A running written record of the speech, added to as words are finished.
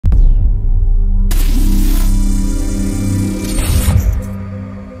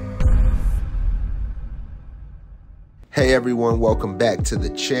Hey everyone, welcome back to the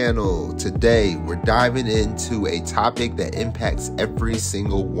channel. Today, we're diving into a topic that impacts every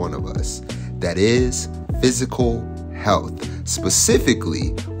single one of us. That is physical health.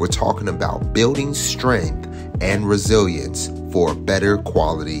 Specifically, we're talking about building strength and resilience for a better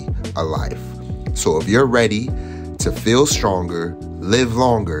quality of life. So if you're ready to feel stronger, live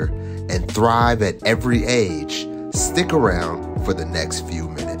longer, and thrive at every age, stick around for the next few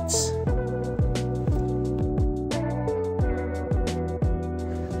minutes.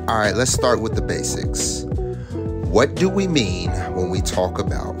 All right, let's start with the basics. What do we mean when we talk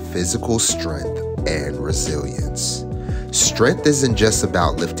about physical strength and resilience? Strength isn't just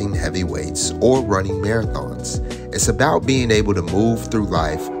about lifting heavy weights or running marathons. It's about being able to move through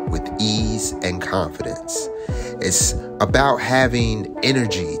life with ease and confidence. It's about having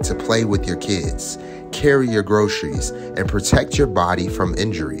energy to play with your kids, carry your groceries, and protect your body from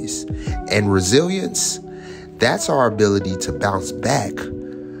injuries. And resilience, that's our ability to bounce back,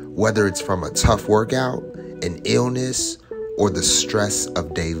 whether it's from a tough workout, an illness, or the stress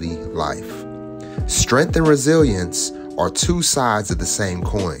of daily life. Strength and resilience are two sides of the same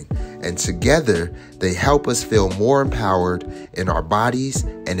coin, and together they help us feel more empowered in our bodies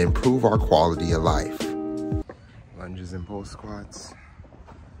and improve our quality of life. Lunges and pull squats.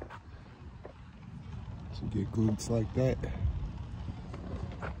 To get glutes like that.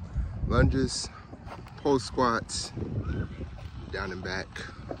 Lunges, pull squats, down and back.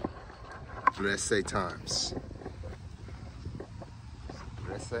 Dresse times.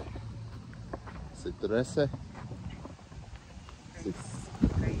 Dresse. C'est dresse.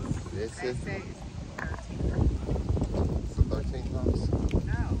 Dresse. So 13 times?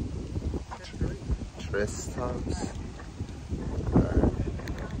 No. Dresse times. Alright.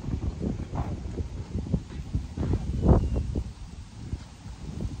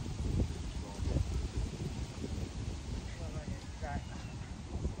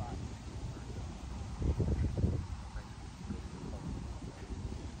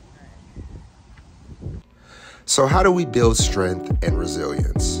 So how do we build strength and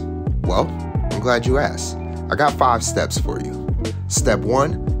resilience? Well, I'm glad you asked. I got 5 steps for you. Step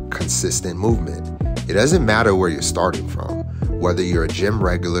 1, consistent movement. It doesn't matter where you're starting from, whether you're a gym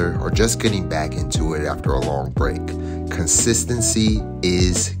regular or just getting back into it after a long break. Consistency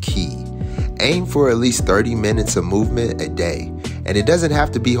is key. Aim for at least 30 minutes of movement a day, and it doesn't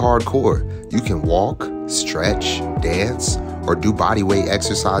have to be hardcore. You can walk, stretch, dance, or do body weight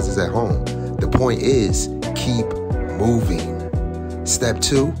exercises at home. The point is, keep moving. Step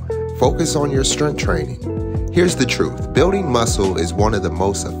 2, focus on your strength training. Here's the truth. Building muscle is one of the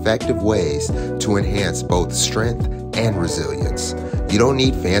most effective ways to enhance both strength and resilience. You don't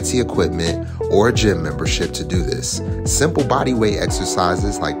need fancy equipment or a gym membership to do this. Simple body weight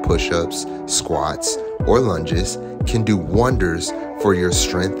exercises like push-ups, squats, or lunges can do wonders for your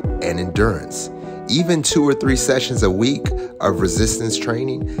strength and endurance. Even 2 or 3 sessions a week of resistance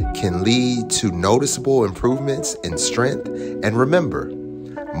training can lead to noticeable improvements in strength. And remember,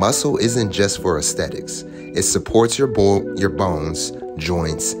 muscle isn't just for aesthetics. It supports your bones,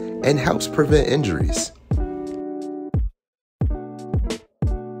 joints, and helps prevent injuries.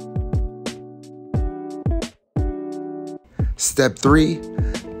 Step 3,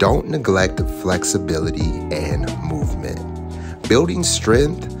 don't neglect flexibility and movement. Building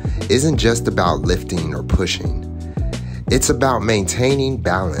strength isn't just about lifting or pushing. It's about maintaining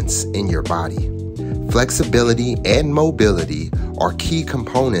balance in your body. Flexibility and mobility are key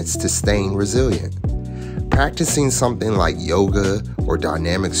components to staying resilient. Practicing something like yoga or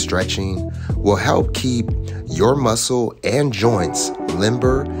dynamic stretching will help keep your muscle and joints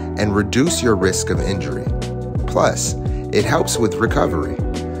limber and reduce your risk of injury. Plus, it helps with recovery,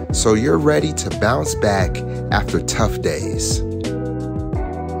 so you're ready to bounce back after tough days.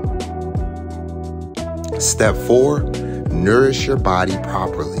 Step 4, nourish your body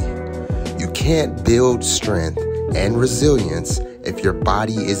properly. You can't build strength and resilience if your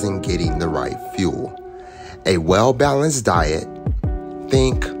body isn't getting the right fuel. A well-balanced diet,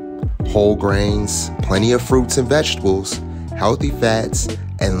 think whole grains, plenty of fruits and vegetables, healthy fats,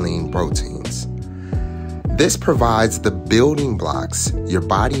 and lean proteins. This provides the building blocks your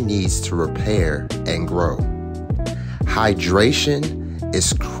body needs to repair and grow. Hydration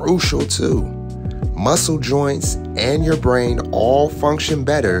is crucial too. Muscle joints and your brain all function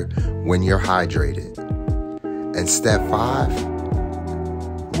better when you're hydrated. And step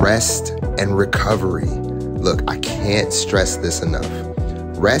 5, rest and recovery. Look, I can't stress this enough.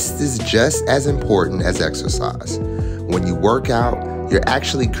 Rest is just as important as exercise. When you work out, you're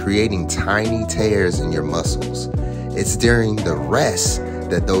actually creating tiny tears in your muscles. It's during the rest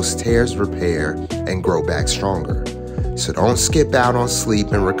that those tears repair and grow back stronger. So don't skip out on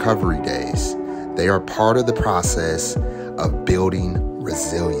sleep and recovery days. They are part of the process of building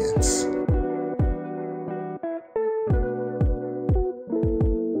resilience.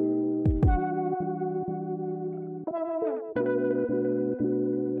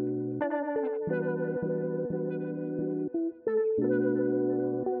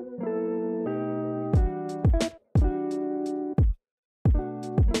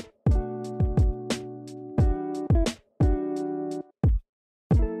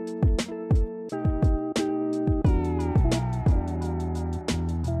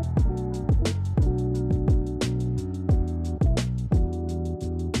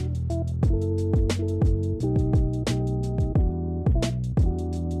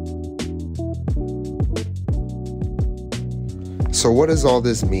 So what does all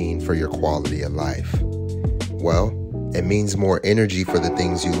this mean for your quality of life? Well, it means more energy for the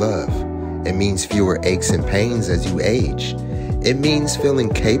things you love. It means fewer aches and pains as you age. It means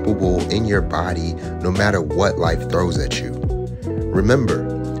feeling capable in your body no matter what life throws at you. Remember,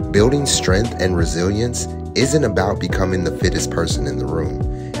 building strength and resilience isn't about becoming the fittest person in the room.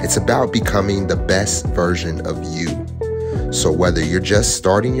 It's about becoming the best version of you. So whether you're just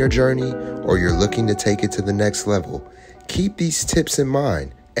starting your journey or you're looking to take it to the next level, keep these tips in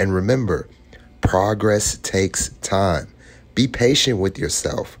mind, and remember, progress takes time. Be patient with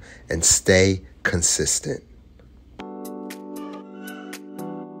yourself and stay consistent.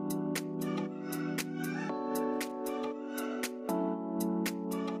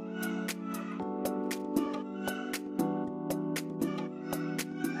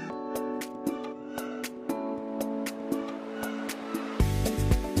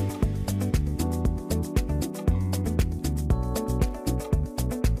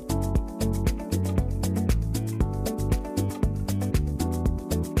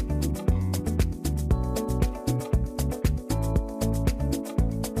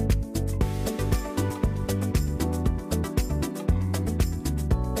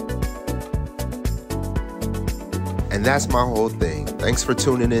 And that's my whole thing. Thanks for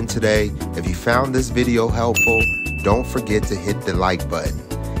tuning in today. If you found this video helpful, don't forget to hit the like button.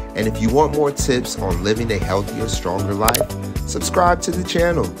 And if you want more tips on living a healthier, stronger life, subscribe to the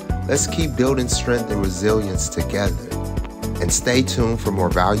channel. Let's keep building strength and resilience together. And stay tuned for more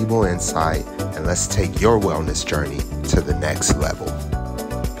valuable insight, and let's take your wellness journey to the next level.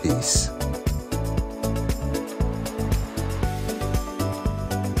 Peace.